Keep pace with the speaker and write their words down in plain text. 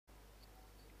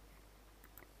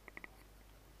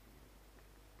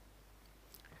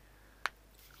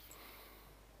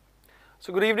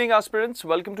So good evening aspirants,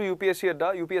 welcome to UPSC Adda.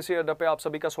 UPSC Adda पे आप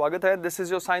सभी का स्वागत है. This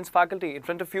is your science faculty in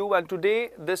front of you and today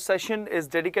this session is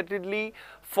dedicatedly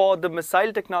for the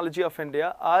missile technology of India.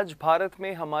 आज भारत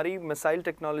में हमारी missile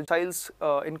technology missiles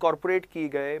incorporate की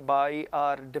गए by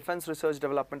our Defense Research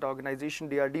Development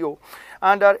Organization DRDO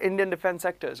and our Indian defense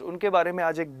sectors. उनके बारे में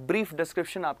आज एक brief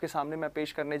description आपके सामने मैं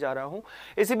पेश करने जा रहा हूँ.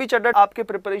 इसी बीच अड्डा आपके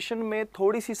प्रिपरेशन में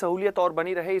थोड़ी सी सहूलियत और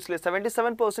बनी रहे इसलिए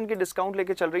 77% की डिस्काउंट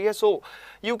लेके चल रही है. So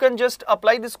you can just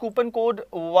apply this coupon code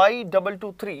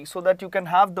Y223 so that you can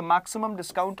have the maximum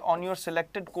discount on your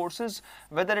selected courses,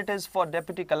 whether it is for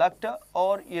deputy collector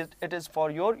or it is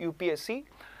for your UPSC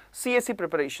CSE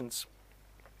preparations.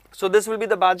 So this will be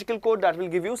the magical code that will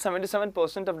give you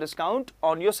 77% of discount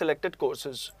on your selected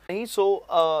courses. So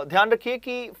ध्यान रखिए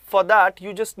कि for that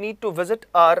you just need to visit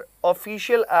our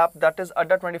official app, that is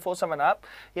Adda247 app.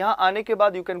 यहाँ आने के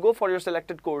बाद you can go for your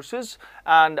selected courses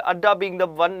and Adda being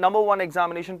the number one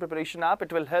examination preparation app,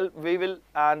 it will help. We will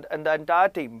and the entire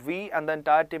team,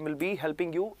 will be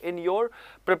helping you in your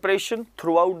preparation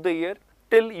throughout the year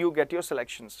till you get your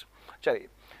selections. चलिए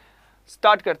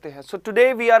start करते हैं. So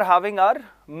today we are having our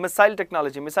missile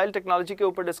technology के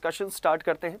ऊपर discussion start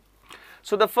करते हैं.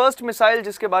 So the first missile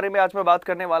जिसके बारे में आज मैं बात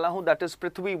करने वाला हूं दैट इज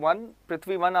पृथ्वी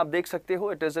वन. आप देख सकते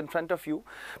हो it is in front of you.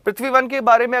 Prithvi one के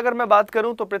बारे में अगर मैं बात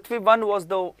करूं तो पृथ्वी one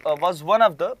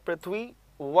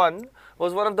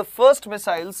was one of the first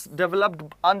missiles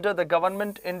developed under the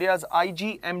government India's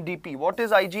IGMDP. What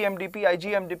is IGMDP?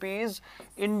 IGMDP is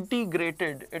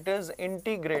integrated. It is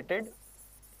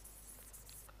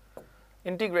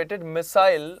integrated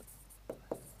missile,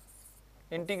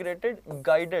 integrated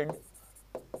guided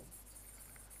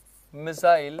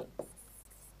missile,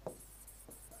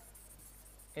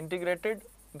 integrated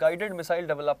guided missile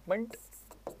development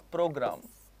program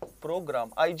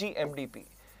IGMDP.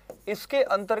 इसके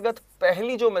अंतर्गत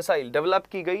पहली जो missile develop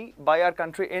की गई by our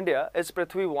country India is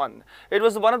Prithvi one. It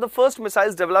was one of the first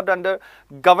missiles developed under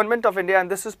government of India and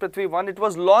this is Prithvi one. It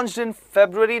was launched in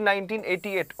February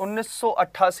 1988.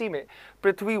 1988 में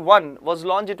पृथ्वी one was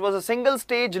launched. It was a single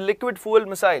stage liquid fuel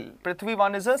missile. Prithvi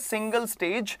one is a single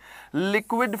stage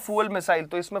liquid fuel missile.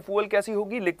 तो इसमें fuel कैसी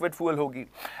होगी? liquid fuel होगी.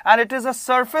 And it is a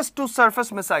surface to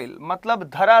surface missile. मतलब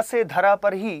धरा से धरा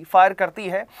पर ही फायर करती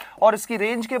है. और इसकी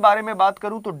रेंज के बारे में बात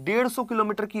करूं तो 150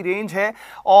 किलोमीटर की रेंज है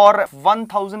और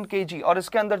 1000 kg. और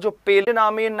इसके अंदर जो पेलन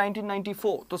आर्मी इन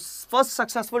 1994, तो फर्स्ट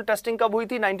सक्सेसफुल टेस्टिंग कब हुई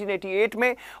थी? 1988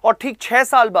 में. और ठीक 6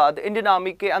 साल बाद इंडियन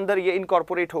आर्मी के अंदर ये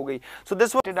इनकॉर्पोरेट हो गई. So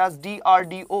this was as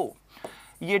DRDO.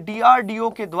 ये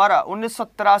DRDO के द्वारा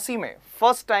 1983 में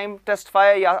फर्स्ट टाइम टेस्ट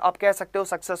फायर या आप कह सकते हो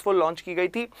सक्सेसफुल लॉन्च की गई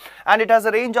थी. And it has a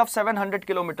range of 700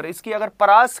 kilometre. इसकी अगर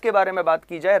परास के बारे में बात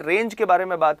की जाए, रेंज के बारे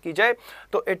में बात की जाए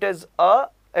तो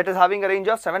it is having a range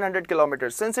of 700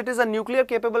 kilometers. Since it is a nuclear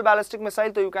capable ballistic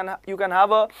missile, so you can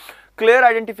have a clear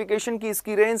identification कि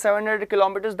इसकी range 700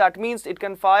 kilometers. That means it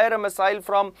can fire a missile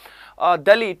from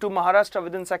Delhi to Maharashtra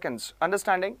within seconds.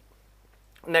 Understanding?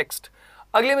 Next.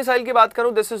 अगली missile की बात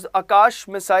करूं, this is Akash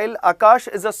missile. Akash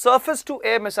is a surface to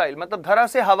air missile, मतलब धरा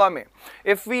से हवा में.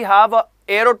 If we have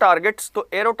arrow targets, तो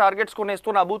एरो टारगेट्स को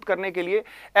नेस्तो नाबूद करने के लिए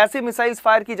ऐसी मिसाइल्स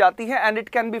फायर की जाती है and it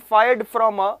can be fired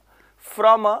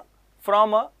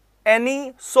from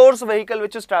any source vehicle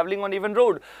which is travelling on even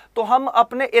road. तो हम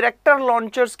अपने इरेक्टर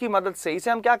लॉन्चर्स की मदद से,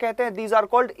 इसे हम क्या कहते हैं? These are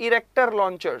called erector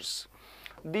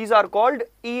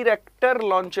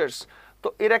launchers.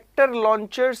 तो इरेक्टर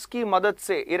लॉन्चर्स की मदद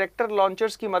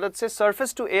से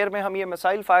सरफेस टू एयर में हम ये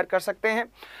मिसाइल फायर कर सकते हैं.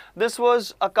 This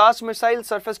was Akash missile,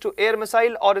 surface to air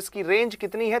missile. और इसकी रेंज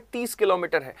कितनी है? 30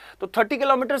 किलोमीटर है. तो 30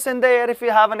 kilometre in the air if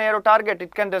you have an arrow target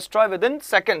it can destroy with in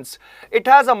seconds. It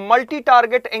has a multi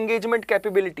target engagement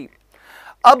capability.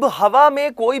 अब हवा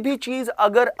में कोई भी चीज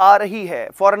अगर आ रही है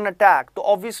फॉर एन अटैक तो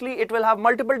obviously it will have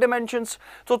multiple dimensions.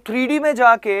 तो 3D में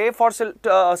जाके for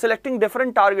selecting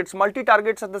different targets, multi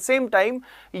targets at the same time,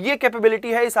 ये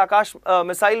कैपेबिलिटी है इस आकाश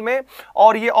मिसाइल में.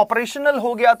 और ये ऑपरेशनल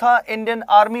हो गया था इंडियन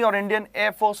आर्मी और इंडियन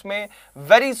एयरफोर्स में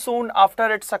very soon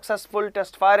after it's successful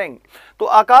test firing. तो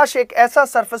आकाश एक ऐसा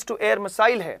सरफेस टू एयर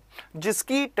मिसाइल है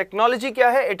जिसकी टेक्नोलॉजी क्या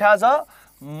है? It has a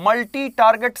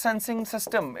multi-target sensing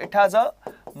system. It has a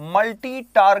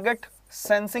multi-target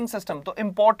sensing system. तो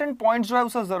important points जो है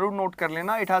उसे जरूर नोट कर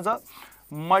लेना. It has a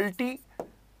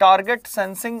multi-target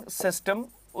sensing system.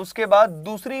 उसके बाद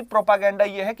दूसरी प्रोपागेंडा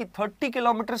ये है कि 30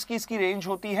 किलोमीटर की इसकी रेंज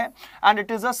होती है and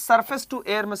it is a surface to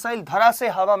air missile, धरा से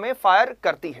हवा में फायर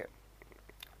करती है.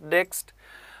 नेक्स्ट,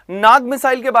 नाग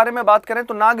मिसाइल के बारे में बात करें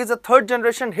तो नाग is a third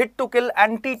generation hit to kill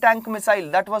anti tank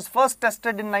missile that was first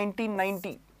tested in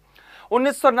 1990.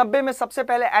 1990 में सबसे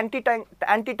पहले anti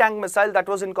tank missile that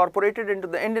was incorporated into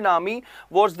the Indian army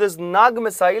was this Nag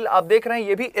missile. आप देख रहे हैं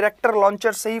ये भी इरेक्टर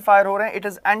लॉन्चर से ही फायर हो रहे हैं। It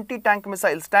is anti tank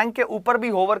missiles, tank के ऊपर भी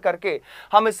होवर करके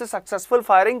हम इससे सक्सेसफुल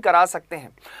फायरिंग करा सकते हैं।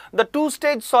 The two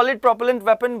stage solid propellant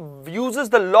weapon uses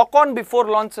the lock on before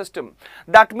launch system.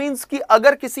 That means कि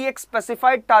अगर किसी एक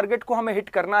स्पेसिफाइड टारगेट को हमें हिट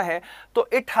करना है तो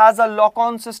it has a lock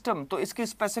on system. तो इसकी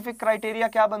स्पेसिफिक क्राइटेरिया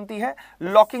क्या बनती है?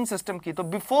 लॉकिंग सिस्टम की। तो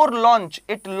before launch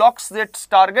it locks it's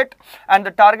target and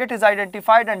the target is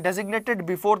identified and designated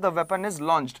before the weapon is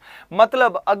launched.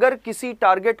 मतलब अगर किसी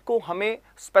टारगेट को हमें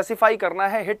स्पेसिफाई करना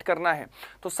है, हिट करना है,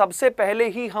 तो सबसे पहले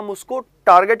ही हम उसको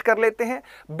टारगेट कर लेते हैं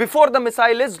before the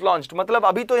missile is launched. मतलब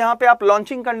अभी तो यहां पे आप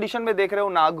लॉन्चिंग कंडीशन में देख रहे हो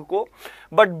नाग को,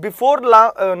 but before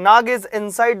Nag is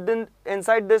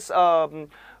inside this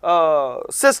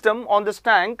system on this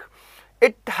tank,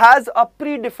 it has a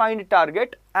predefined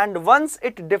target and once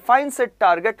it defines its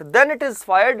target then it is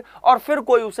fired और फिर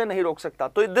कोई उसे नहीं रोक सकता।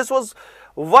 तो this was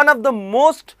one of the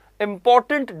most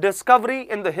important discovery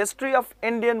in the history of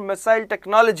Indian missile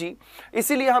technology।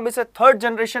 इसीलिए हम इसे third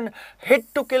generation hit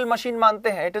to kill machine मानते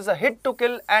हैं। It is a hit to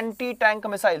kill anti tank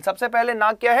missile. सबसे पहले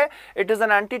नाग क्या है? It is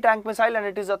an anti tank missile and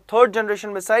it is a third generation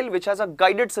missile which has a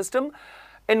guided system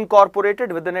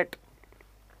incorporated with in it.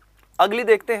 अगली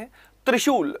देखते हैं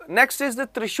Trishul. Next is the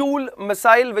Trishul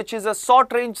missile, which is a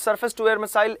short-range surface-to-air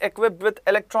missile equipped with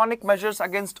electronic measures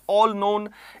against all known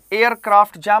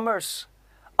aircraft jammers.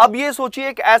 अब ये सोचिए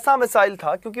एक ऐसा missile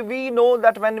था, क्योंकि we know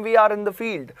that when we are in the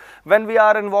field, when we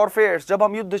are in warfare, जब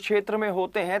हम युद्ध क्षेत्र में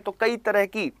होते हैं तो कई तरह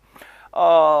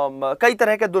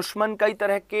के दुश्मन, कई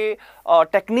तरह के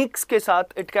टेक्निक्स के साथ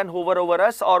it can hover over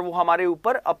us और वो हमारे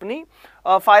ऊपर अपनी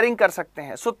फायरिंग कर सकते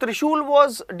हैं। सो त्रिशूल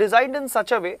वाज डिजाइन्ड इन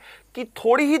सच अ वे कि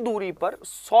थोड़ी ही दूरी पर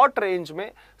शॉर्ट रेंज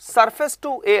में सरफेस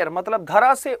टू एयर, मतलब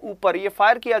धरा से ऊपर ये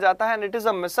फायर किया जाता है। And it is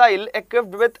a missile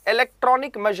equipped with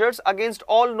electronic measures against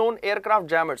all known aircraft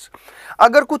jammers.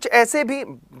 अगर कुछ ऐसे भी,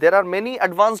 there are many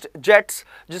advanced jets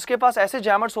जिसके पास ऐसे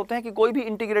जैमर्स होते हैं कि कोई भी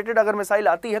इंटीग्रेटेड अगर मिसाइल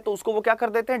आती है तो उसको वो क्या कर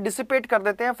देते हैं? डिसिपेट कर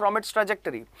देते हैं फ्रॉम इट्स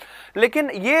ट्रैजेक्टरी।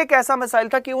 लेकिन ये एक ऐसा मिसाइल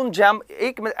था कि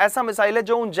एक ऐसा मिसाइल है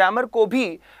जो उन जैमर को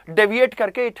भी डेविएट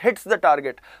करके it hits the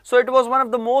target. So it was one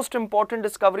of the most important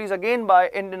discoveries again by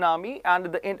Indian Army and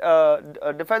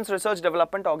the Defense Research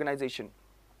Development Organization.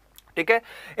 ठीक है।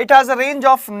 It has a range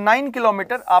of 9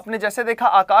 kilometre. आपने जैसे देखा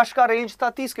आकाश का range था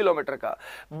 30 kilometre का,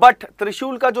 but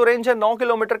त्रिशूल का जो रेंज है 9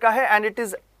 किलोमीटर का है। And it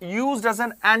is used as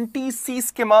an anti C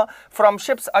skimmer from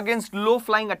ships against low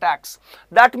flying attacks.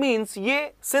 That means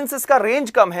ये, सिंस इसका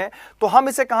रेंज कम है तो हम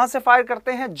इसे कहां से फायर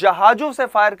करते हैं? जहाजों से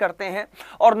फायर करते हैं।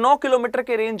 और 9 किलोमीटर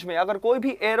के रेंज में अगर कोई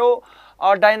भी एरो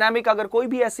और डायनामिक, अगर कोई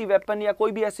भी ऐसी वेपन या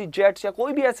कोई भी ऐसी जेट्स या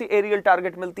कोई भी ऐसी एरियल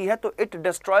टारगेट मिलती है तो it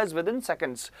destroys with in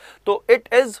seconds. तो it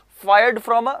is fired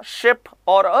from a ship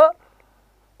और अ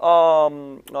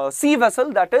sea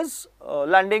vessel that is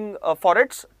landing for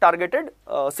its targeted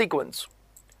sequence.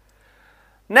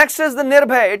 Next is the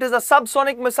Nirbhay. It is a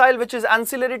subsonic missile which is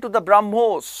ancillary to the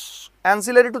BrahMos.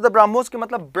 Ancillary to the BrahMos के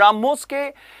मतलब BrahMos के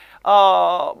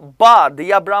बाद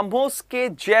या BrahMos के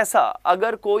जैसा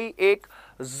अगर कोई एक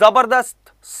जबरदस्त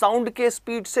साउंड के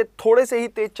स्पीड से थोड़े से ही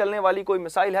तेज चलने वाली कोई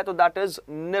मिसाइल है तो दैट इज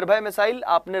निर्भय मिसाइल।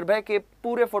 आप निर्भय के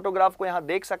पूरे फोटोग्राफ को यहां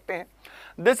देख सकते हैं।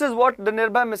 दिस इज व्हाट द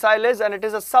निर्भय missile is and it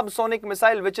is a subsonic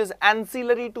missile which is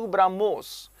ancillary to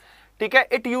BrahMos. ठीक है।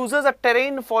 It uses a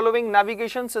terrain following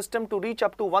navigation system to reach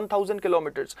up to 1000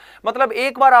 kilometres. मतलब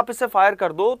एक बार आप इसे फायर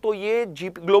कर दो तो ये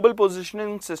ग्लोबल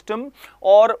पोजिशनिंग सिस्टम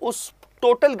और उस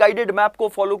टोटल गाइडेड मैप को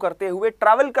फॉलो करते हुए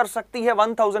ट्रैवल कर सकती है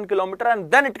 1000 kilometre and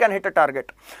then it can hit a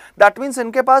target. That means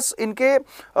इनके पास, इनके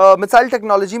मिसाइल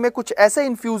टेक्नोलॉजी में कुछ ऐसे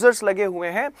इन्फ्यूजर्स लगे हुए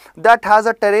हैं that has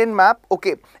a terrain map.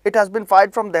 Okay, it has been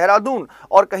fired from Dehradun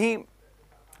और कहीं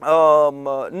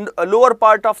lower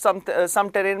part of some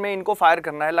terrain में इनको फायर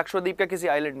करना है, लक्षद्वीप के किसी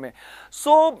आइलैंड में।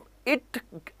 So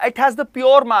it has the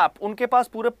pure map. उनके पास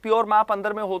पूरे प्योर मैप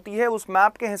अंदर में होती है। उस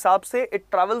मैप के हिसाब से it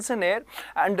travels in air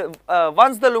and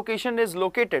once the location is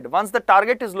located, once the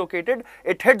target is located,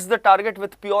 it hits the target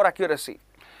with pure accuracy.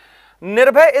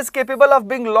 निर्भय is capable of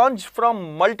being launched from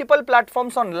multiple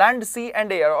platforms on land, C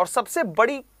and air. और सबसे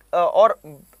बड़ी और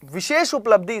विशेष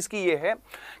उपलब्धि इसकी ये है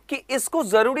कि इसको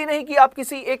जरूरी नहीं कि आप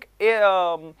किसी एक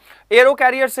एरो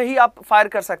कैरियर से ही आप फायर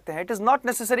कर सकते हैं। इट इज नॉट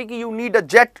नेसेसरी कि you need a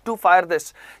jet to fire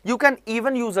this. You can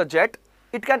even use a jet.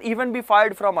 It can even be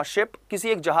fired from a ship, किसी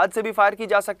एक जहाज से भी फायर की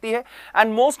जा सकती है।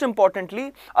 एंड मोस्ट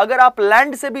इंपॉर्टेंटली अगर आप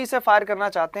लैंड से भी इसे फायर करना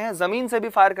चाहते हैं, जमीन से भी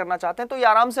फायर करना चाहते हैं तो ये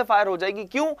आराम से फायर हो जाएगी।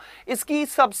 क्यों? इसकी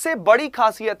सबसे बड़ी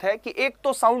खासियत है कि एक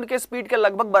तो साउंड के स्पीड के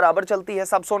लगभग बराबर चलती है,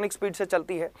 सबसोनिक स्पीड से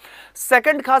चलती है।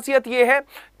 सेकंड खासियत ये है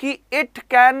कि it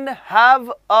can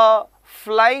have a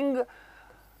flying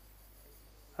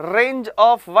range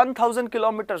of 1000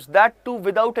 kilometers, that too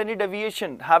without any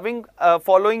deviation, having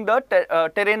following the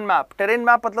terrain map. terrain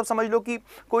map मतलब समझ लो कि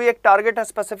कोई एक टारगेट है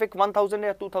स्पेसिफिक 1000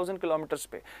 या 2000 किलोमीटर्स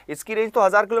पे, इसकी रेंज तो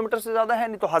 1000 किलोमीटर से ज्यादा है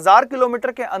नहीं, तो 1000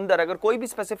 किलोमीटर के अंदर अगर कोई भी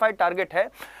स्पेसिफाइड टारगेट है,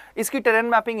 इसकी टेरेन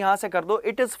मैपिंग यहां से कर दो,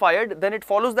 it is fired, then it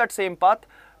follows that same path,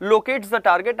 locates the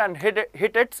target and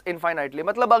hit it's infinitely.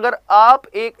 मतलब अगर आप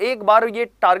एक बार ये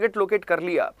टारगेट लोकेट कर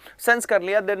लिया, सेंस कर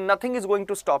लिया, then nothing is going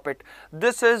to stop it.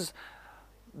 This is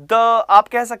आप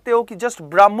कह सकते हो कि जस्ट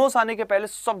ब्रह्मोस आने के पहले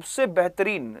सबसे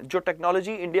बेहतरीन जो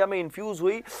टेक्नोलॉजी इंडिया में इन्फ्यूज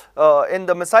हुई in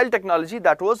the missile technology,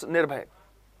 that was निर्भय,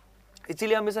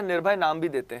 इसीलिए हम इसे निर्भय नाम भी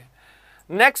देते हैं।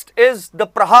 नेक्स्ट इज द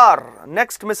प्रहार,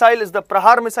 नेक्स्ट मिसाइल इज द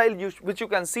प्रहार missile which you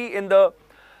can see in the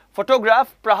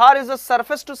photograph. प्रहार is a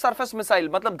surface to surface missile,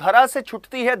 मतलब धरा से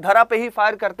छुटती है, धरा पे ही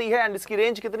फायर करती है, एंड इसकी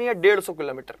रेंज कितनी है, 150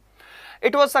 kilometre.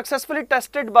 It was successfully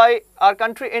tested by our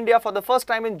country India for the first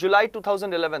time in July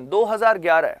 2011,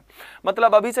 2011,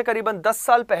 मतलब अभी से करीबन 10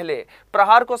 साल पहले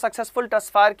प्रहार को सक्सेसफुल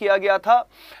टेस्ट फायर किया गया था,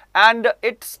 and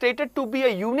it stated to be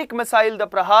a unique missile. The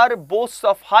Prahar boasts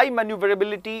of high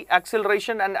maneuverability,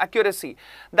 acceleration and accuracy.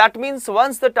 That means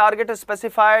once the target is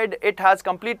specified, it has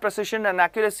complete precision and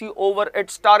accuracy over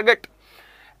its target.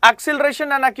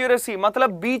 Acceleration and accuracy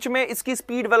मतलब बीच में इसकी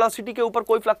speed velocity के ऊपर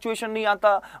कोई fluctuation नहीं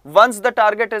आता। Once the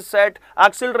target is set,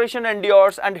 acceleration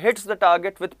endures and hits the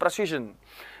target with precision.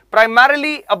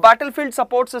 Primarily a battlefield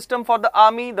support system for the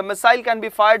army, the missile can be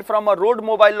fired from a road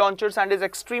mobile launchers and is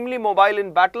extremely mobile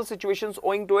in battle situations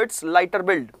owing to its lighter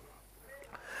build.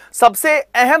 सबसे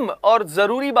अहम और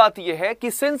जरूरी बात यह है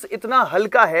कि since इतना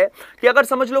हल्का है कि अगर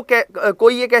समझ लो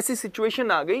कोई एक ऐसी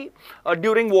सिचुएशन आ गई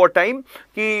ड्यूरिंग वॉर टाइम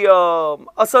कि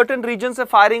अ सर्टेन रीजन से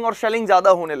फायरिंग और शेलिंग ज्यादा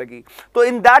होने लगी, तो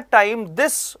in that time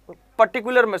this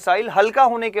particular missile हल्का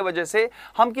होने की वजह से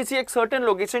हम किसी एक सर्टेन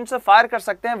लोकेशन से फायर कर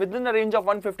सकते हैं with in a range of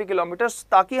 150 kilometres,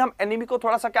 ताकि हम एनिमी को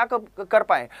थोड़ा सा क्या कर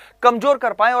पाएं, कमजोर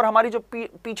कर पाएं, और हमारी जो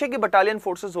पीछे की बटालियन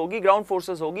फोर्सेस होगी, ग्राउंड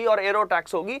फोर्सेस होगी और एरो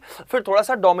अटैक्स होगी, फिर थोड़ा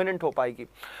सा डोमिनेंट हो पाएगी।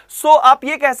 सो आप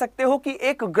ये कह सकते हो कि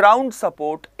एक ग्राउंड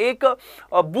सपोर्ट, एक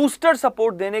बूस्टर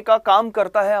सपोर्ट देने का काम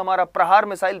करता है हमारा प्रहार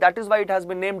missile, that is why it has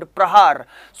been named प्रहार।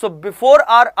 So before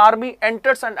our army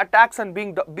enters and attacks and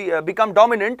become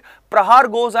dominant, प्रहार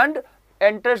goes and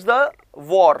enters the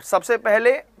war. सबसे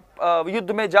पहले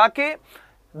युद्ध में जाके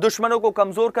दुश्मनों को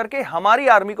कमजोर करके हमारी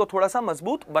आर्मी को थोड़ा सा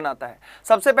मजबूत बनाता है।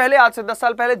 सबसे पहले आज से 10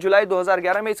 साल पहले जुलाई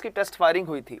 2011 में इसकी टेस्ट फायरिंग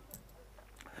हुई थी।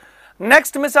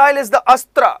 Next missile is the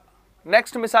अस्त्रा।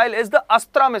 Next missile is the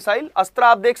अस्त्रा missile. अस्त्रा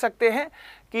आप देख सकते हैं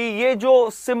कि ये जो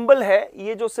सिंबल है,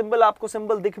 ये जो सिंबल आपको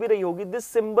सिंबल दिख भी रही होगी, this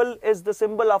symbol is the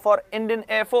symbol of our Indian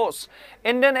air force.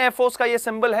 Indian air force का ये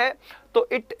सिंबल है, तो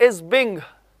it is being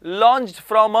launched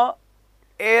from a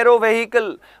arrow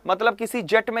vehicle, मतलब किसी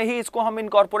जेट में ही इसको हम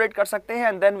इनकॉर्पोरेट कर सकते हैं,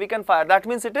 and then we can fire, that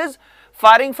means it is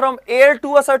firing from air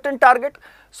to a certain target.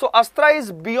 So अस्त्रा is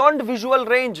beyond visual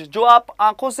range, जो आप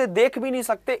आंखों से देख भी नहीं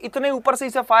सकते, इतने ऊपर से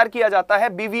इसे फायर किया जाता है,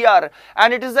 BVR,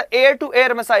 and it is a air to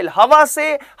air missile. हवा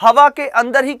से, हवा के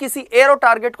अंदर ही किसी एरो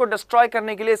टारगेट को डिस्ट्रॉय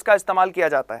करने के लिए इसका इस्तेमाल किया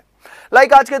जाता है।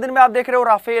 लाइक आज के दिन में आप देख रहे हो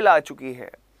राफेल आ चुकी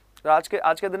है, आज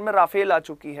के दिन में राफेल आ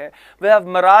चुकी है, we have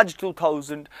Miraj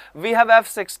 2000, we have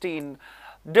F-16,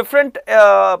 different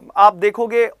आप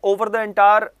देखोगे over the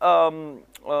entire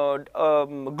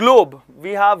globe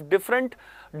we have different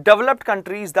developed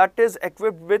countries that is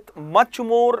equipped with much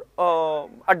more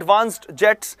advanced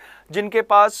jets, जिनके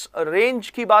पास रेंज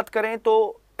की बात करें तो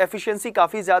एफिशिएंसी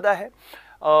काफ़ी ज़्यादा है।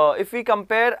 If we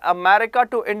compare America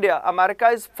to India,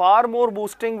 America is far more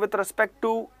boosting with respect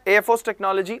to Air Force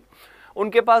technology.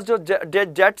 उनके पास जो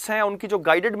जेट्स हैं, उनकी जो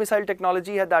गाइडेड मिसाइल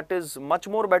टेक्नोलॉजी है, that is much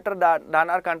more better than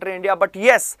our country India. But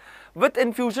yes, with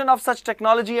infusion of such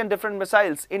technology and different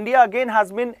missiles, India again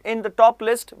has been in the top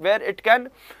list where it can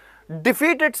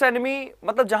defeat it's enemy,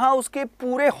 मतलब जहां उसके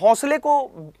पूरे हौसले को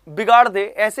बिगाड़ दे,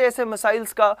 ऐसे ऐसे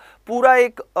missiles का पूरा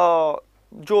एक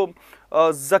जो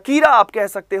जकीरा आप कह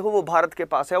सकते हो वो भारत के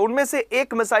पास है। उनमें से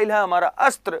एक मिसाइल है हमारा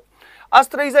अस्त्र।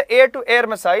 अस्त्र is air to air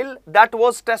missile that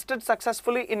was tested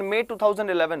successfully इन मई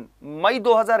 2011। मई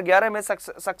 2011 में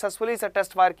सक्सेसफुली इसे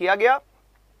टेस्ट फायर किया गया।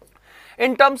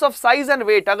 In terms of size and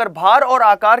wait, अगर भार और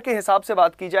आकार के हिसाब से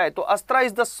बात की जाए तो अस्त्रा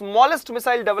is the smallest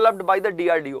missile developed by the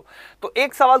DRDO. तो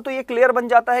एक सवाल तो ये क्लियर बन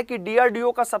जाता है कि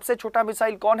डीआरडीओ का सबसे छोटा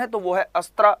मिसाइल कौन है, तो वो है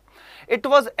अस्त्रा। It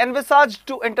was एनविसाज्ड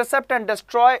to intercept and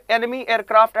destroy enemy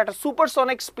aircraft at a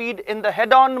supersonic speed in the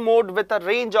head on mode with a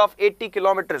range of 80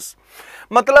 kilometres.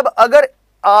 मतलब अगर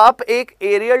आप एक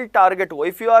एरियल टारगेट हो,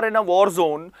 if you are in a war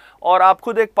zone और आप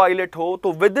खुद एक pilot हो,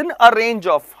 तो with in a range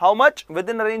of how much, with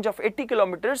in a range of 80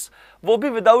 kilometres, वो भी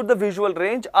विदाउट द विजुअल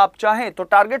रेंज, आप चाहें तो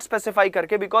टारगेट स्पेसिफाई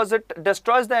करके, because it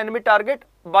destroys the enemy target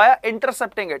bye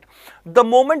intercepting it, the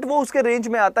moment वो उसके रेंज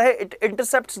में आता है, it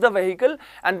intercepts the vehicle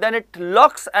and then it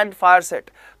locks and Fyers it.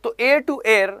 तो एयर टू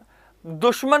एयर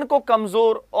दुश्मन को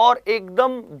कमजोर और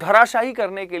एकदम धराशाही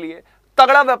करने के लिए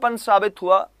तगड़ा वेपन साबित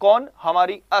हुआ। कौन?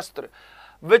 हमारी अस्त्र,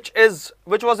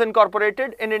 which was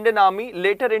incorporated in Indian Army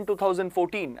later in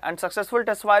 2014 and successful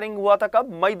test firing हुआ था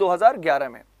कब? मई 2011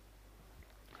 में।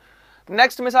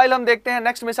 नेक्स्ट मिसाइल हम देखते हैं।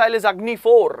 नेक्स्ट मिसाइल इज अग्नि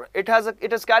 4। It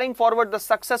is carrying forward the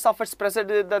success of its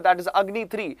president, that is अग्नि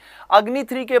 3। अग्नि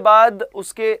 3 के बाद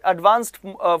उसके एडवांस्ड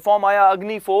फॉर्म आया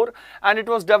अग्नि 4 and it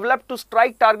was developed to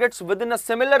strike targets with in a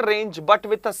similar range but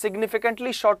with a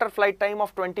significantly shorter flight time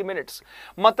of 20 minutes.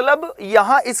 मतलब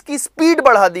यहां इसकी स्पीड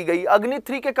बढ़ा दी गई अग्नि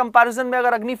 3 के कंपैरिजन में।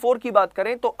 अगर अग्नि 4 की बात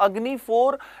करें तो अग्नि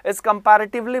 4 is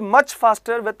comparatively much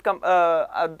faster with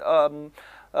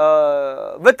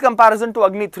comparison to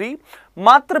अग्नि 3।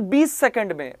 मात्र 20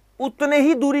 सेकंड में उतने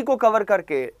ही दूरी को कवर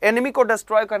करके एनिमी को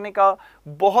डिस्ट्रॉय करने का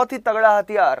बहुत ही तगड़ा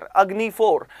हथियार अग्नि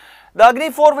 4। द अग्नि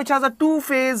 4 which has a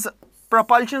 2-phase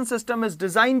propulsion system is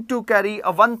designed to carry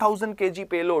a 1000 kg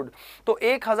payload। तो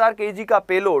 1000 kg का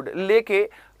पेलोड लेके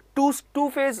टू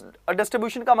फेज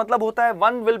डिस्ट्रीब्यूशन का मतलब होता है,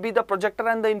 one will be the projector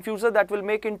and the infuser that will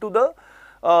make into the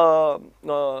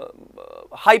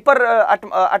hyper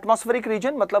atmospheric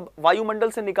reason, मतलब वायुमंडल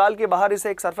से निकाल के बाहर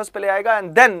इसे एक सरफेस पे ले आएगा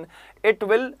and then it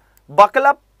will buckle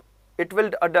up, it will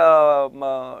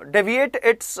deviate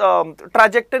its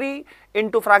trajectory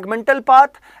into fragmental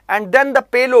path and then the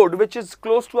payload which is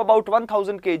close to about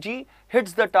 1000 kg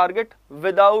hits the target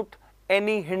without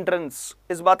any hindrance।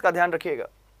 इस बात का ध्यान रखिएगा।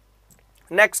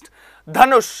 Next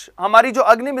धनुष, हमारी जो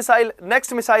अग्नि missile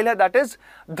next missile है that is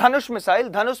Dhanush missile.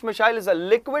 Dhanush missile is a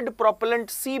liquid propellant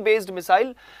C based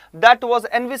missile that was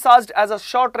एनविसाज्ड as a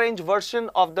short range version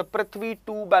of the Prithvi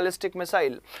 2 ballistic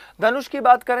missile. धनुष की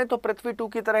बात करें तो पृथ्वी 2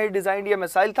 की तरह ही डिजाइन ये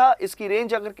मिसाइल था। इसकी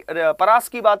रेंज अगर परास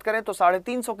की बात करें तो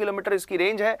 350 किलोमीटर इसकी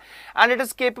रेंज है and it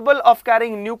is capable of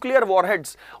carrying nuclear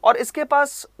warheads. और इसके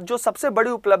पास जो सबसे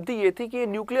बड़ी उपलब्धि ये थी कि ये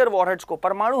न्यूक्लियर वॉरहेड्स को,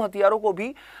 परमाणु हथियारों को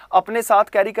भी अपने साथ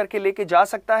कैरी करके लेके जा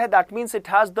सकता है। That means it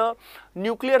has the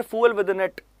nuclear fuel with in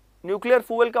it. Nuclear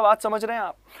fuel का बात समझ रहे हैं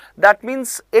आप? That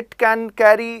means it can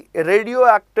carry radio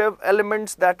active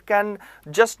elements that can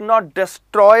just not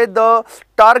destroy the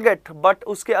target but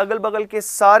उसके अगल बगल के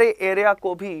सारे एरिया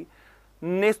को भी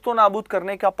नेस्तो नाबूद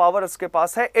करने का पावर इसके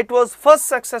पास है। It was first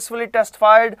successfully test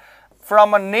fired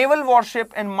from a naval worship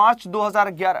इन मार्च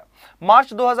 2011।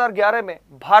 मार्च 2011 में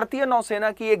भारतीय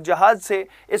नौसेना की एक जहाज से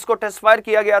इसको टेस्ट फायर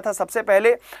किया गया था सबसे पहले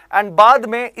एंड बाद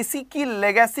में इसी की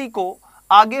लेगेसी को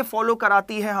आगे फॉलो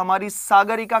कराती है हमारी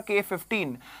Sagarika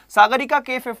K-15। Sagarika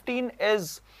K-15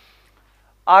 is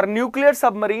are nuclear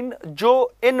submarine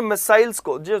जो इन मिसाइल्स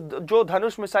को जो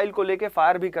धनुष मिसाइल को लेके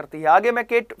फायर भी करती है। आगे मैं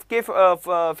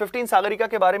K-15 सागरिका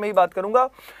के बारे में ही बात करूंगा।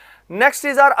 नेक्स्ट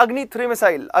इज आर अग्नि 3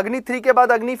 मिसाइल। अग्नि 3 के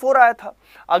बाद अग्नि 4 आया था।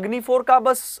 अग्नि 4 का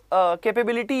बस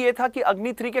कैपेबिलिटी ये था कि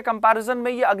अग्नि 3 के कंपैरिजन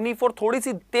में ये अग्नि 4 थोड़ी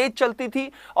सी तेज चलती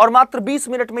थी और मात्र 20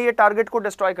 मिनट में ये टारगेट को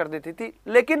डिस्ट्रॉय कर देती थी।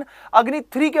 लेकिन अग्नि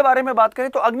 3 के बारे में बात करें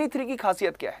तो अग्नि 3 की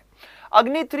खासियत क्या है?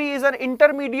 अग्नि 3 is an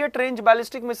intermediate range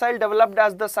ballistic missile developed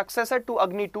as the successor to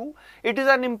Agni 2. It is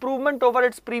an improvement over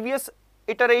its previous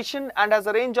iteration and has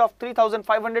a range of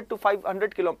 3500 to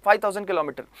 5000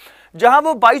 kilometre. जहां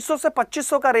वो 2200 से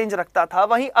 2500 का रेंज रखता था,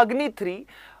 वहीं अग्नि 3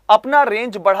 अपना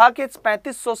रेंज बढ़ा के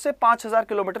 3500 से 5000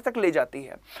 किलोमीटर तक ले जाती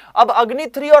है। अब अग्नि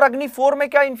 3 और अग्नि 4 में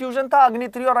क्या इंफ्यूजन था? अग्नि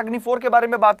 3 और अग्नि 4 के बारे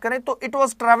में बात करें तो it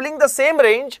was travelling the same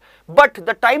range but the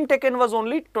time taken was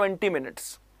only 20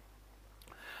 minutes,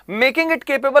 making it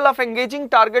capable of engaging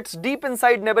targets deep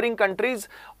inside neighbouring countries.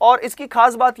 और इसकी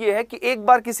खास बात यह है कि एक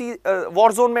बार किसी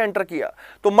वॉर जोन में एंटर किया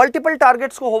तो मल्टीपल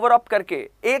टारगेट्स को होवर अप करके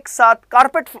एक साथ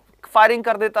कारपेट फायरिंग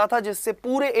कर देता था, जिससे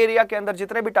पूरे एरिया के अंदर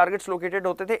जितने भी टारगेट्स लोकेटेड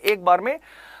होते थे एक बार में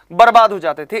बर्बाद हो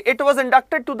जाते थे। It was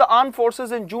inducted to the armed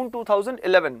forces in जून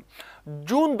 2011।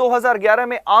 जून 2011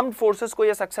 में आर्म्ड फोर्सेज को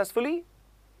यह सक्सेसफुली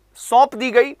सौंप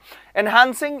दी गई,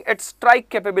 एनहांसिंग इट्स स्ट्राइक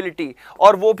कैपेबिलिटी।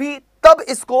 और वो भी तब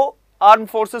इसको आर्म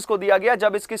फोर्सेस को दिया गया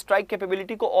जब इसकी स्ट्राइक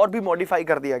कैपेबिलिटी को और भी मॉडिफाई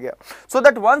कर दिया गया, so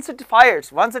that once it is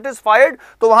fired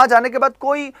तो वहां जाने के बाद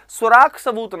कोई सुराख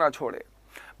सबूत ना छोड़े।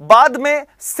 बाद में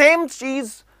सेम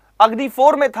चीज अग्नि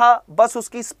 4 में था, बस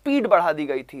उसकी स्पीड बढ़ा दी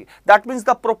गई थी। That means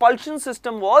the propulsion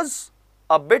system was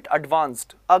a bit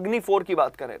advanced अग्नि 4 की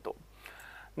बात करें तो।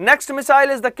 Next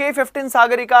missile is the K-15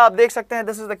 Sagarika. आप देख सकते हैं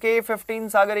this is the K-15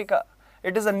 Sagarika.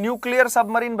 It is a nuclear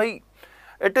submarine भाई,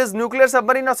 इट इज न्यूक्लियर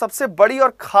सबमरीन। और सबसे बड़ी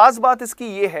और खास बात इसकी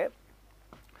ये है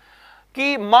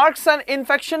कि marks an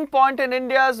inflection point in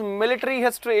India's military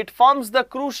history. It forms the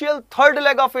crucial third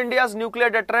leg of India's nuclear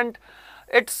deterrent.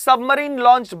 Its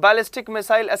submarine-launched ballistic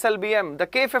missile (SLBM), the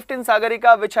K-15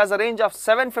 Sagarika, which has a range of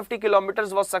 750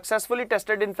 kilometers, was successfully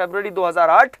tested in February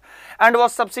 2008 and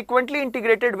was subsequently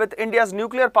integrated with India's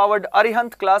nuclear-powered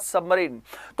Arihant class submarine.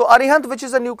 तो Arihant, which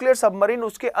is a nuclear submarine,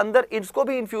 उसके अंदर इसको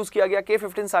भी infuse किया गया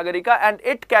K-15 Sagarika, and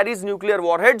it carries nuclear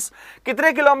warheads.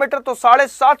 कितने kilometre? तो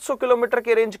 750 kilometre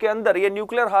के रेंज के अंदर ये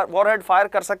न्यूक्लियर वॉरहेड फायर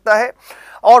कर सकता है.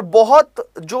 और बहुत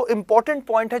जो इंपॉर्टेंट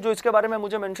पॉइंट है जो इसके बारे में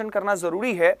मुझे मेंशन करना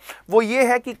जरूरी है वो ये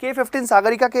है कि K-15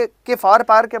 सागरिका के फार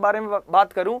पार के बारे में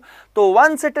बात करूं तो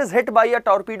once it is hit by a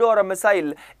torpedo और a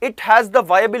missile, it has the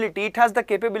viability, it has the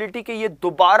capability कि ये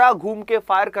दोबारा घूम के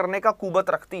फायर करने का कुवत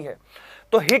रखती है.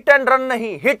 तो हिट एंड रन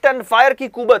नहीं, हिट एंड फायर की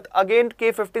कुवत अगेन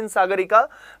K-15 सागरिका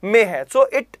में है. So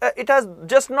it has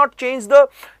just not change the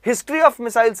history of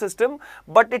missile system,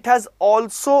 but it has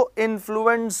also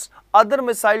influenced other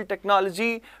missile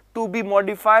technology to be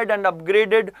modified and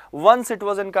upgraded once it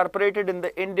was incorporated in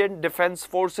the Indian Defence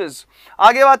Forces.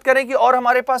 आगे बात करें कि और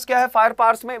हमारे पास क्या है fire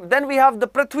powers में. Then we have the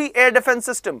Prithvi Air Defence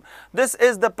System. This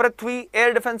is the Prithvi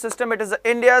Air Defence System. It is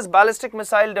India's ballistic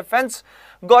missile defence.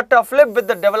 Got a flip with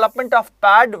the development of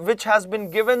PAD, which has been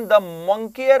given the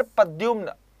moniker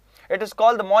Pradyumna. It is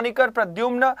called the moniker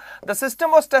Pradyumna. The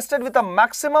system was tested with a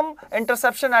maximum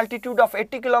interception altitude of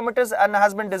 80 kilometers and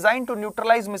has been designed to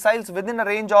neutralize missiles within a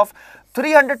range of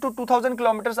 300 to 2000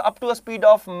 kilometers up to a speed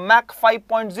of Mach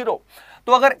 5.0.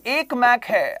 तो अगर एक Mac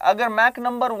है, अगर Mach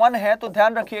number 1 है तो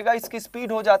ध्यान रखिएगा इसकी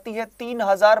स्पीड हो जाती है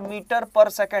 3000 मीटर पर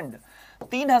सेकंड.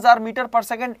 3000 मीटर पर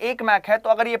सेकंड एक मैक है. तो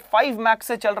अगर ये 5 मैक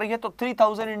से चल रही है तो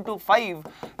 3000 इंटू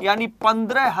 5 यानी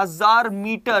 15000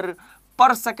 मीटर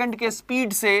पर सेकंड के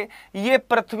स्पीड से ये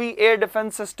पृथ्वी एयर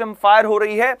डिफेंस सिस्टम फायर हो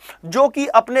रही है, जो कि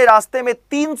अपने रास्ते में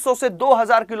 300 से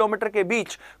 2000 किलोमीटर के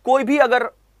बीच कोई भी अगर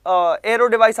एरो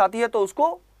डिवाइस आती है तो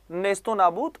उसको नेस्तो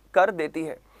नाबूद कर देती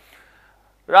है.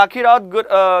 राखी Raut,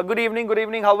 good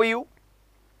evening, how are you?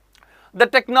 The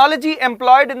technology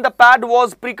employed in the PAD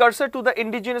was precursor to the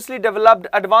indigenously developed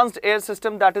advanced air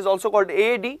system that is also called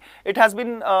AAD. It has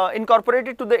been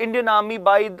incorporated to the Indian Army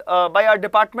by our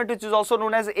department, which is also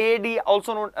known as AAD.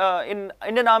 Also known in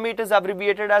Indian Army, it is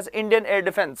abbreviated as Indian Air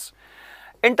Defence.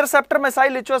 Interceptor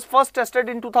missile, which was first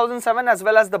tested in 2007, as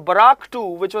well as the Barak 2,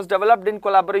 which was developed in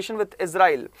collaboration with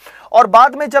Israel. और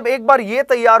बाद में जब एक बार ये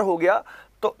तैयार हो गया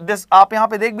तो आप यहां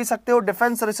पे देख भी सकते हो,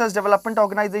 defence research development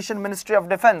organisation, ministry of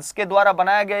defence के द्वारा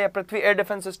बनाया गया यह पृथ्वी एयर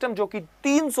डिफेंस सिस्टम, जो कि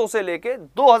 300 से लेके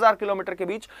 2000 किलोमीटर के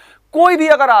बीच कोई भी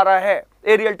अगर आ रहा है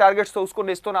एरियल टारगेट्स तो उसको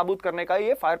नेस्तो नाबूद करने का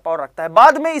ये फायर पावर रखता है.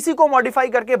 बाद में इसी को मॉडिफाई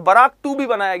करके बराक 2 भी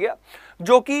बनाया गया,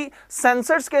 जो कि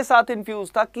सेंसर्स के साथ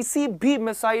इन्फ्यूज था. किसी भी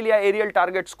मिसाइल या एरियल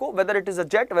टारगेट्स को, whether it is a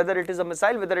jet, whether it is a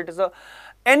missile, whether it is a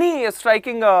any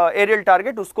striking aerial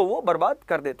target, उसको वो बर्बाद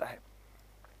कर देता है.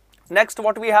 Next,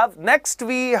 what we have? Next,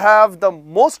 we have the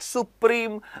most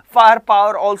supreme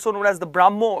firepower, also known as the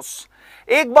BrahMos.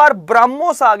 एक बार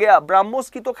BrahMos आ गया. BrahMos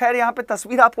की तो खैर यहाँ पे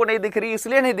तस्वीर आपको नहीं दिख रही,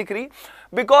 इसलिए नहीं दिख रही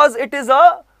because it is a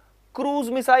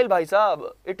cruise missile, भाई साहब.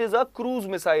 It is a cruise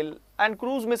missile, and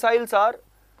cruise missiles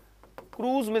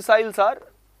are.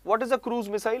 What is a cruise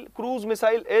missile? Cruise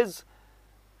missile is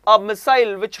a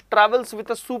missile which travels with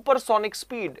a supersonic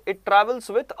speed. It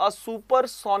travels with a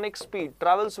supersonic speed.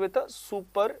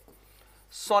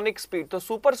 Sonic speed. तो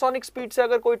supersonic speed से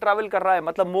अगर कोई travel कर रहा है,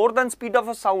 मतलब more than speed of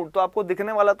a sound, तो आपको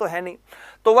दिखने वाला तो है नहीं.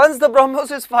 तो once the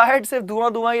BrahMos is fired, सिर्फ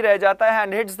धुआं ही रह जाता है,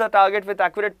 and hits the target with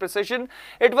accurate precision.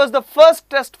 It was the first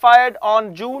test fired on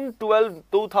June 12,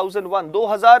 2001.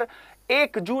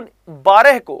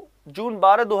 2001 जून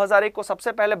 12 2001 को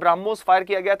सबसे पहले ब्रह्मोस फायर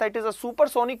किया गया था. It is a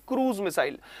supersonic cruise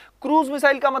missile. Cruise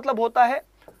missile का मतलब होता है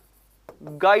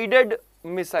गाइडेड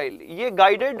मिसाइल. ये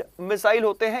गाइडेड मिसाइल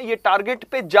होते हैं, ये टारगेट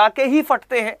पे जाके ही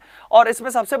फटते हैं, और इसमें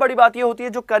सबसे बड़ी बात ये होती है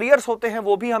जो करियर्स होते हैं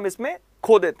वो भी हम इसमें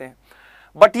खो देते हैं.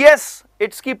 बट यस,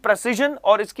 इसकी प्रेसिजन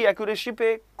और इसकी एक्यूरेसी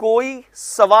पे कोई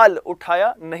सवाल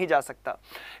उठाया नहीं जा सकता.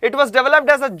 It was developed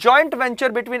as a joint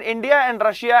venture between India and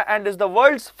Russia and is the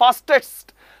world's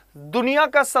fastest, दुनिया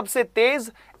का सबसे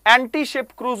तेज anti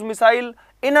ship cruise missile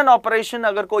in an operation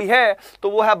अगर कोई है तो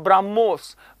वो है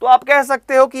ब्रह्मोस. तो आप कह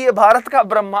सकते हो कि ये भारत का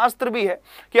ब्रह्मास्त्र भी है,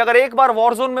 कि अगर एक बार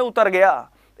वॉर जोन में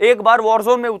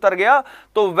उतर गया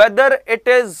तो whether it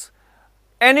is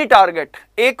any target,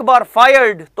 एक बार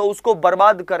फायर्ड तो उसको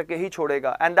बर्बाद करके ही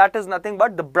छोड़ेगा. And that is nothing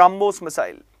but the BrahMos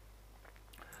missile.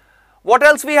 What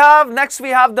else we have? Next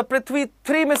we have the Prithvi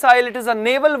 3 missile. It is a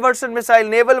naval version missile.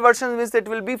 Naval version means it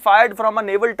will be fired from a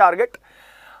naval target.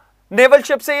 Naval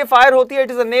ship से ये fire होती है।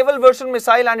 It is a naval version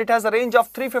missile and it has a range of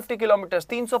 350 kilometre,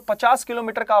 350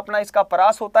 kilometre का अपना इसका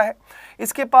परास होता है।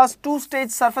 इसके पास two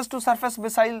stage surface to surface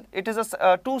missile, it is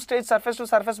a two stage surface to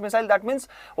surface missile, that means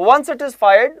once it is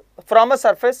fired from a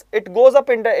surface, it goes up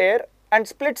in the air and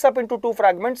splits up into two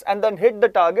fragments and then hit the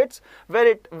targets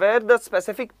where the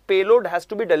specific payload has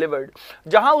to be delivered।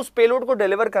 जहां उस payload को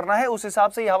deliver करना है उस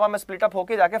हिसाब से ये हवा में स्प्लिट अप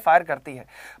होके जाके फायर करती है।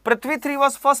 पृथ्वी 3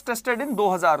 वाज फर्स्ट टेस्टेड इन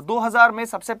 2000 में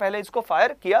सबसे पहले इसको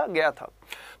फायर किया गया था।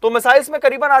 तो मिसाइल्स में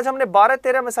करीबन आज हमने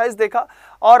 12-13 मिसाइल्स देखा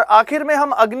और आखिर में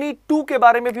हम अग्नि 2 के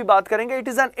बारे में भी बात करेंगे। It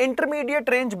is an intermediate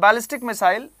range ballistic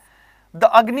missile, The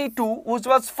Agni 2, which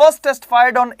was first test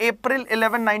fired on April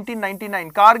 11,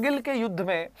 1999। Kargil के युद्ध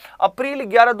में अप्रैल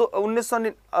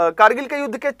 11 कारगिल के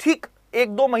युद्ध के ठीक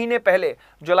 1-2 महीने पहले,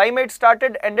 जुलाई में it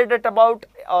started, ended at about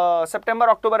September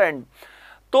October and.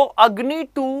 तो अग्नि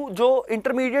 2 जो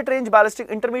intermediate range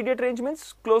ballistic, intermediate range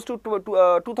means close to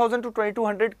 2000 to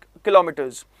 2200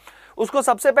 kilometres, उसको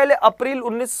सबसे पहले अप्रैल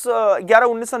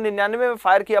 1999 में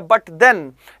फायर किया, but then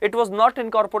it was not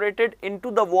incorporated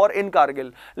into the war in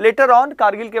Kargil. Later on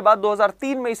Kargil के बाद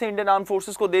 2003 में इसे इंडियन आर्म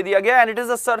फोर्सेस को दे दिया गया and it is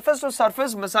a surface to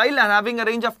surface missile and having a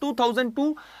range of 2000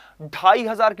 to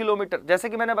 2500 kilometre. जैसे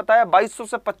कि मैंने बताया 2200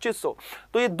 से 2500,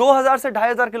 तो ये 2000 से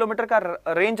 2500 किलोमीटर का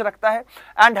रेंज रखता है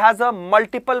and has a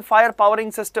multiple fire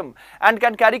powering system and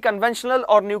can carry conventional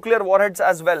और न्यूक्लियर वॉरहेड्स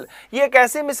एज वेल। ये एक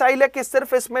ऐसी मिसाइल है कि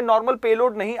सिर्फ इसमें नॉर्मल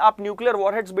पेलोड नहीं, आप न्यूक्लियर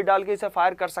वॉरहेड्स भी डाल के इसे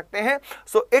फायर कर सकते हैं।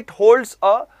 So it holds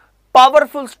a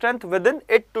powerful strength within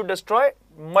it to destroy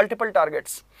multiple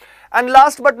targets. And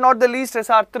last but not the least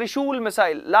is our Trishul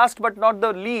missile. Last but not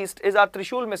the least is our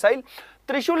Trishul missile.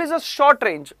 Trishul is a short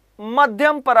range,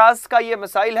 मध्यम परास का ये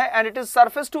missile है and it is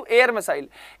surface to air missile.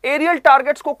 Aerial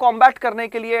targets को combat करने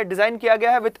के लिए design किया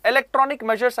गया है with electronic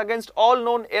measures against all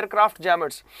known aircraft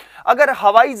jammers. अगर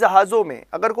हवाई जहाजों में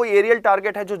अगर कोई एरियल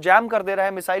टारगेट है जो जैम कर दे रहा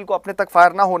है मिसाइल को अपने तक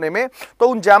फायर ना होने में, तो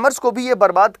उन जैमर्स को भी ये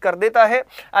बर्बाद कर देता है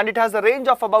and it has a range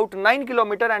of about 9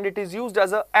 kilometre and it is used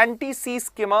as a anti C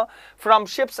skimmer from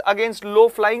ships against low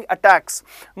flying attacks.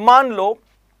 मान लो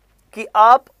कि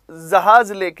आप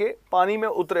जहाज लेके पानी में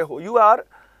उतरे हो, यू आर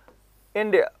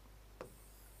इंडिया,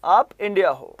 आप इंडिया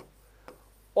हो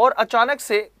और अचानक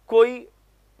से कोई,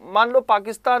 मान लो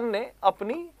पाकिस्तान ने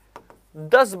अपनी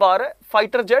 10-12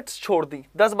 फाइटर जेट्स छोड़ दी,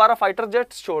 10-12 फाइटर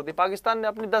जेट्स छोड़ दी, पाकिस्तान ने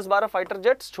अपनी 10-12 फाइटर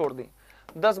जेट्स छोड़ दी,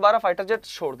 10-12 फाइटर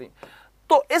जेट्स छोड़ दी।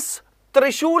 तो इस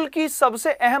त्रिशूल की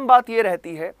सबसे अहम बात यह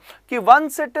रहती है कि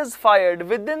once it is fired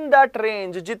with in that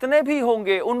range, जितने भी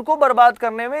होंगे उनको बर्बाद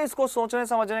करने में इसको सोचने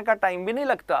समझने का टाइम भी नहीं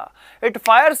लगता। It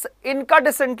Fyers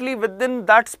इनकंडिसेंटली with in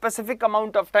that specific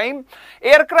amount of time.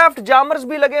 Aircraft jammers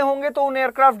भी लगे होंगे तो उन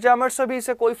एयरक्राफ्ट जैमर्स से भी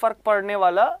इसे कोई फर्क पड़ने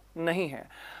वाला नहीं है।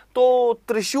 तो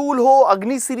त्रिशूल हो,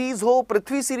 अग्नि सीरीज हो,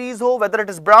 पृथ्वी सीरीज हो, whether it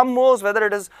is BrahMos, whether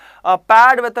it is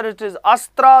pad, whether it is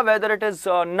अस्त्रा, whether it is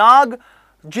नाग,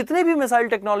 जितनी भी मिसाइल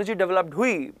टेक्नोलॉजी डेवलप्ड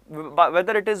हुई,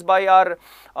 whether it is by our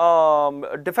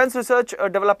defence research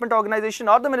development organisation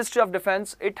और the ministry of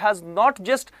defence, it has not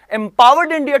just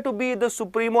empowered India to be the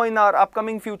supremo in our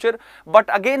upcoming future, but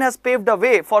again has paved a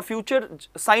way for future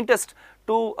scientists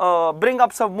to bring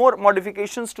up some more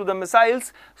modifications to the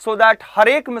missiles so that हर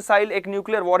एक missile एक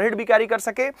nuclear warhead भी carry कर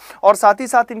सके और साथ ही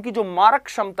साथ इनकी जो मारक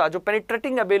क्षमता, जो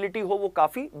पेनिट्रेटिंग एबिलिटी हो, वो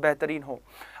काफी बेहतरीन हो।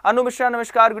 अनु मिश्रा,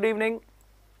 नमस्कार, गुड इवनिंग।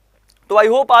 तो आई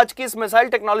होप आज की इस मिसाइल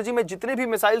टेक्नोलॉजी में जितने भी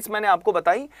मिसाइल्स मैंने आपको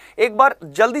बताई, एक बार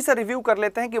जल्दी से रिव्यू कर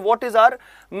लेते हैं कि what is our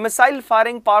missile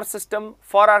firing power system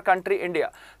for our country India.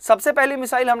 सबसे पहली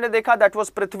मिसाइल हमने देखा दैट वाज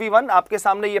पृथ्वी 1, आपके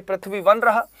सामने ये पृथ्वी 1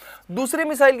 रहा। दूसरी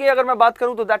मिसाइल की अगर मैं बात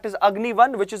करूं तो दैट इज अग्नि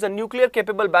 1 which is a nuclear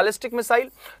capable ballistic missile.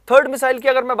 Third missile की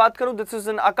अगर मैं बात करूं this is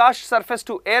an Akash surface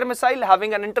to air missile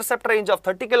having an intercept range of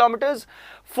 30 kilometres.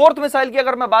 Fourth missile की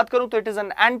अगर मैं बात करूं तो it is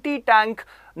an anti tank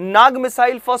Nag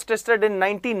missile first tested in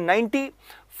 1990।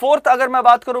 Fourth अगर मैं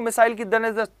बात करूं मिसाइल की, देन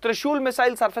इज द त्रिशूल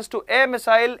missile surface to air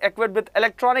missile equipped with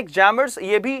electronic jammers,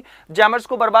 ये भी जैमर्स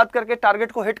को बर्बाद करके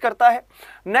टारगेट को हिट करता है।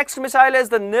 नेक्स्ट मिसाइल इज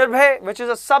द निर्भय which is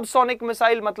a subsonic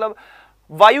missile, मतलब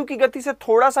वायु की गति से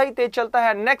थोड़ा सा ही तेज चलता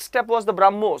है। Next step was the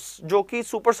BrahMos जो कि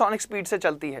सुपरसोनिक स्पीड से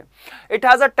चलती है। It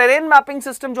has a terrain mapping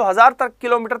system जो 1000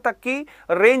 किलोमीटर तक की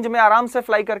रेंज में आराम से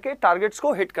फ्लाई करके टारगेट्स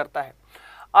को हिट करता है।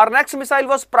 Our next missile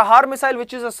was Prahar missile,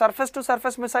 which is a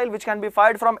surface-to-surface missile which can be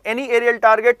fired from any aerial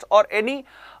targets or any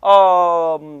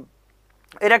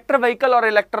erector vehicle or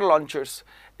elector launchers.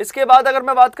 इसके बाद अगर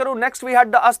मैं बात करूं, next we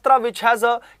had the Astra which has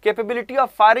a capability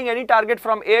of firing any target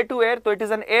from air to air. तो it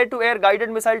is an air-to-air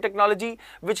guided missile technology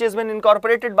which has been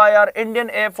incorporated by our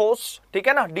Indian Air Force. ठीक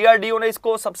है ना, DRDO ने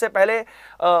इसको सबसे पहले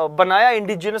बनाया,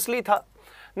 indigenously था।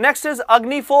 नेक्स्ट इज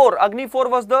अग्नि 4. अग्नि 4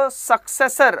 वॉज द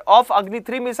सक्सेसर ऑफ अग्नि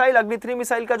 3 मिसाइल. अग्नि 3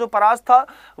 मिसाइल का जो परास था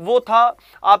वो था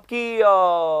आपकी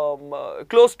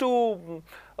क्लोज टू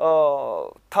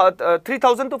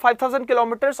 3000 to 5000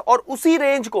 किलोमीटर, और उसी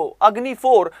रेंज को अग्नि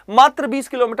 4 मात्र 20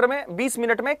 किलोमीटर में 20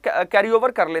 मिनट में कैरी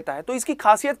ओवर कर लेता है. तो इसकी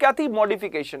खासियत क्या थी?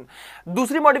 मॉडिफिकेशन.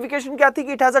 दूसरी मॉडिफिकेशन क्या थी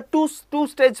कि it has a two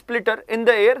stage splitter in the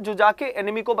air, जो जाके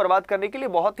एनिमी को बर्बाद करने के लिए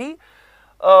बहुत ही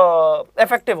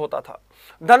इफेक्टिव होता था.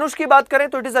 धनुष की बात करें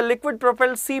तो it is a liquid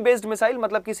propelled C based missile,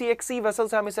 मतलब किसी एक सी वेसल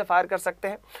से हम इसे फायर कर सकते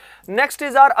हैं. नेक्स्ट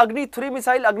इज आर अग्नि 3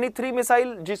 मिसाइल. अग्नि 3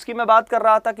 मिसाइल जिसकी मैं बात कर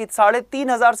रहा था कि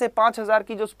 3500 से 5000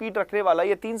 की जो स्पीड रखने वाला,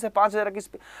 ये 3 से 5000 की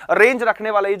रेंज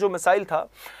रखने वाला ये जो मिसाइल था,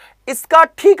 इसका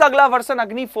ठीक अगला वर्सन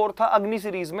अग्नि 4 था. अग्नि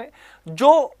सीरीज में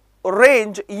जो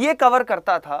रेंज ये कवर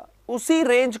करता था, उसी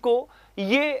रेंज को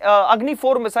ये अग्नि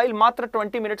 4 मिसाइल मात्र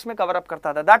 20 मिनट्स में कवर अप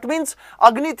करता था. दैट मींस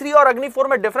अग्नि 3 और अग्नि 4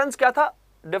 में डिफरेंस क्या था?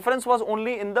 Difference was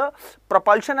only in the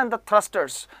propulsion and the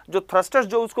thrusters. जो थ्रस्टर्स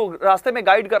जो उसको रास्ते में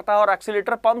गाइड करता है और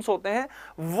एक्सीलरेटर पंप्स होते हैं,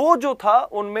 वो जो था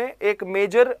उनमें एक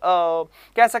मेजर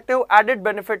कह सकते हो एडेड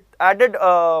बेनिफिट, एडेड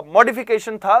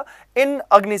मॉडिफिकेशन था इन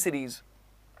अग्नि सीरीज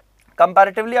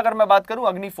कंपैरेटिवली अगर मैं बात करूं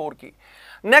अग्नि 4 की.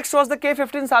 Next was the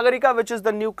K-15 Sagarika which is the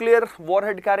nuclear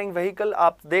warhead carrying vehicle.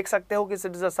 आप देख सकते हो कि it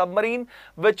is a submarine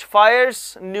which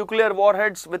Fyers nuclear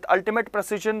warheads with ultimate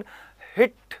precision,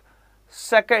 hit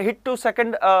to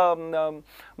second,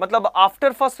 मतलब after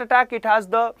first attack it has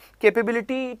the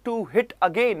capability to hit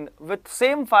again with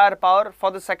same firepower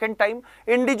for the second time.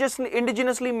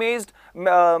 indigenously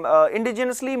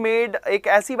made एक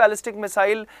ऐसी ballistic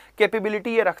missile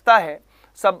capability ये रखता है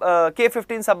सब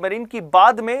K-15 submarine की.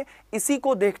 बाद में इसी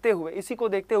को देखते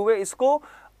हुए इसको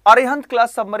अरिहंत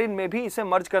क्लास सबमरीन में भी इसे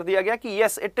मर्ज कर दिया गया कि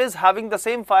yes it is having the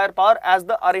same fire power as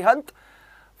the Arihant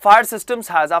fire systems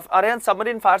has, Arihant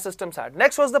submarine fire systems had.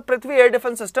 Next was the Prithvi air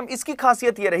defence system. इसकी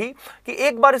खासियत ये रही कि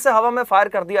एक बार इसे हवा में फायर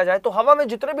कर दिया जाए तो हवा में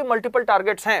जितने भी मल्टीपल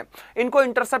टारगेट्स हैं इनको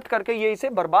इंटरसेप्ट करके ये इसे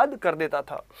बर्बाद कर देता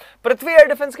था. पृथ्वी एयर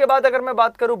डिफेंस के बाद अगर मैं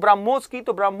बात करूं ब्रह्मोस की,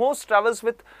 तो BrahMos travels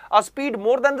with a speed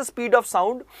more than the speed of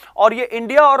sound, और ये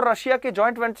इंडिया और रशिया के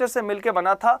जॉइंट वेंचर से मिलकर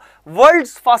बना था.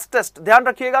 वर्ल्ड्स फास्टेस्ट, ध्यान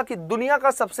रखिएगा कि दुनिया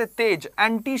का सबसे तेज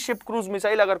एंटी शिप क्रूज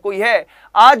मिसाइल अगर कोई है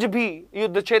आज भी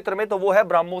युद्ध क्षेत्र में तो वो है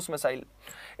ब्रह्मोस मिसाइल.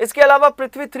 इसके अलावा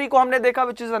पृथ्वी 3 को हमने देखा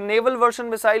which is a naval version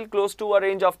missile close to a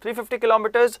range of 350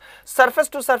 kilometres, surface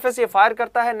to surface ये फायर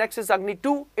करता है. नेक्स्ट इज अग्नि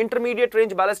 2 इंटरमीडिएट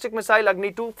रेंज बैलिस्टिक मिसाइल. अग्नि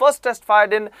 2 फर्स्ट टेस्ट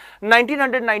फायर्ड इन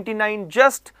 1999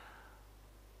 जस्ट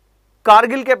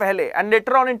कारगिल के पहले, and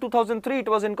later on in 2003 it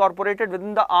was incorporated with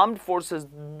in the armed forces.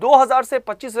 2000 से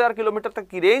 25000 kilometre तक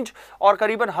की रेंज और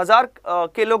करीबन 1000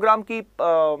 किलोग्राम की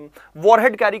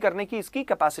वॉरहेड कैरी करने की इसकी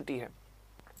कैपेसिटी है.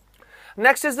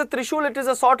 नेक्स्ट इज द त्रिशूल. It is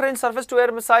a short range surface to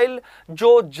air missile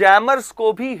जो जैमर्स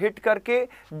को भी हिट करके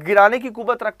गिराने की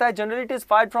कुवत रखता है. Generally it is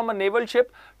fired from a naval ship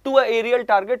to a aerial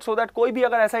target, so that कोई भी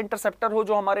अगर ऐसा इंटरसेप्टर हो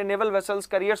जो हमारे नेवल वेसल्स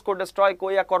कैरियर्स को डिस्ट्रॉय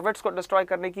को या कॉर्वेट्स को डिस्ट्रॉय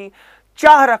करने की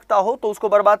चाह रखता हो तो उसको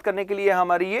बर्बाद करने के लिए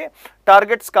हमारी ये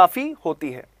टारगेट्स काफी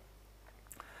होती है.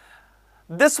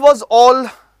 This was all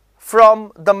from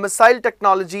the missile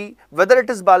technology, whether it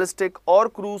is ballistic or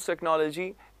cruise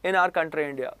technology in our country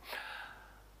India.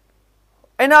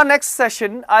 In our next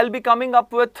session, I'll be coming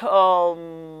up with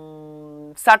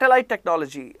satellite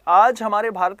technology. आज हमारे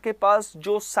भारत के पास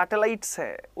जो सैटेलाइट्स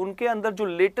है उनके अंदर जो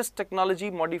latest technology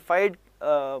modified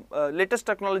latest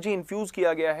technology infuse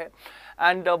किया गया है,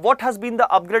 and what has been the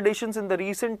upgradations in the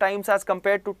recent times as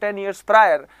compared to 10 years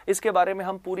prior, इसके बारे में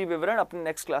हम पूरी विवरण अपने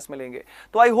नेक्स्ट क्लास में लेंगे.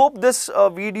 तो I hope this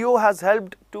video has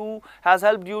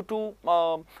helped you to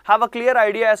have a clear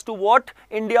idea as to what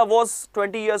India was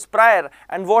 20 years prior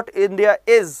and what India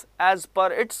is as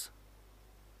per it's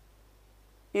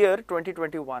year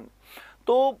 2021.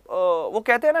 तो वो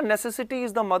कहते हैं ना necessity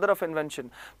is the mother of invention.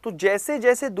 तो जैसे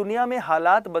जैसे दुनिया में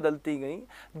हालात बदलती गई,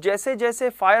 जैसे जैसे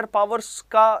फायर पावर्स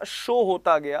का शो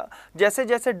होता गया, जैसे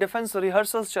जैसे डिफेंस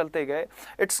रिहर्सल्स चलते गए,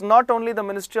 it's not only the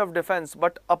ministry of defence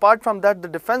but apart from that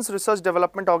the defence research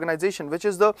development organisation which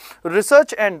is the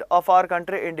research end of our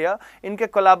country India, इनके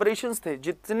कोलैबोरेशंस थे.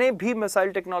 जितने भी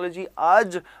मिसाइल टेक्नोलॉजी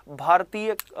आज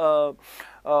भारतीय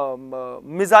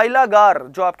मिसाइलागार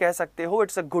जो आप कह सकते हो,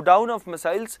 it's a godown of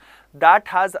missiles that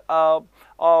has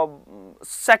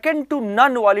second to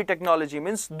none वाली टेक्नोलॉजी,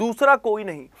 मींस दूसरा कोई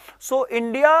नहीं. So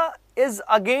India is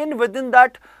again with in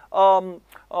that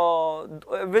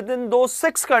within those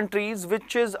 6 countries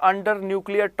which is under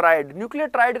nuclear triad. Nuclear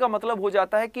triad का मतलब हो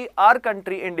जाता है कि our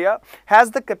country India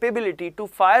has the capability to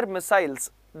fire missiles,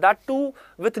 that too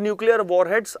with nuclear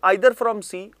warheads either from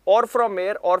sea or from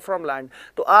air or from land.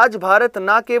 तो आज भारत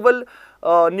ना केवल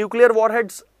न्यूक्लियर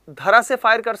वॉरहेड्स धरा से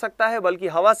फायर कर सकता है बल्कि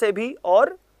हवा से भी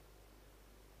और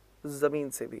जमीन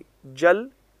से भी, जल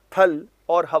थल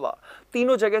और हवा,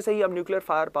 तीनों जगह से ही हम न्यूक्लियर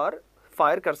फायर पावर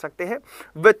फायर कर सकते हैं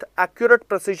with accurate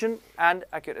precision and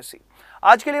accuracy.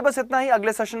 आज के लिए बस इतना ही,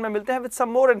 अगले सेशन में मिलते हैं with some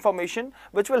more information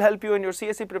which will help you in your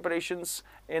CSE preparations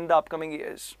in the upcoming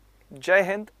years. जय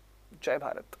हिंद, जय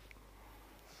भारत।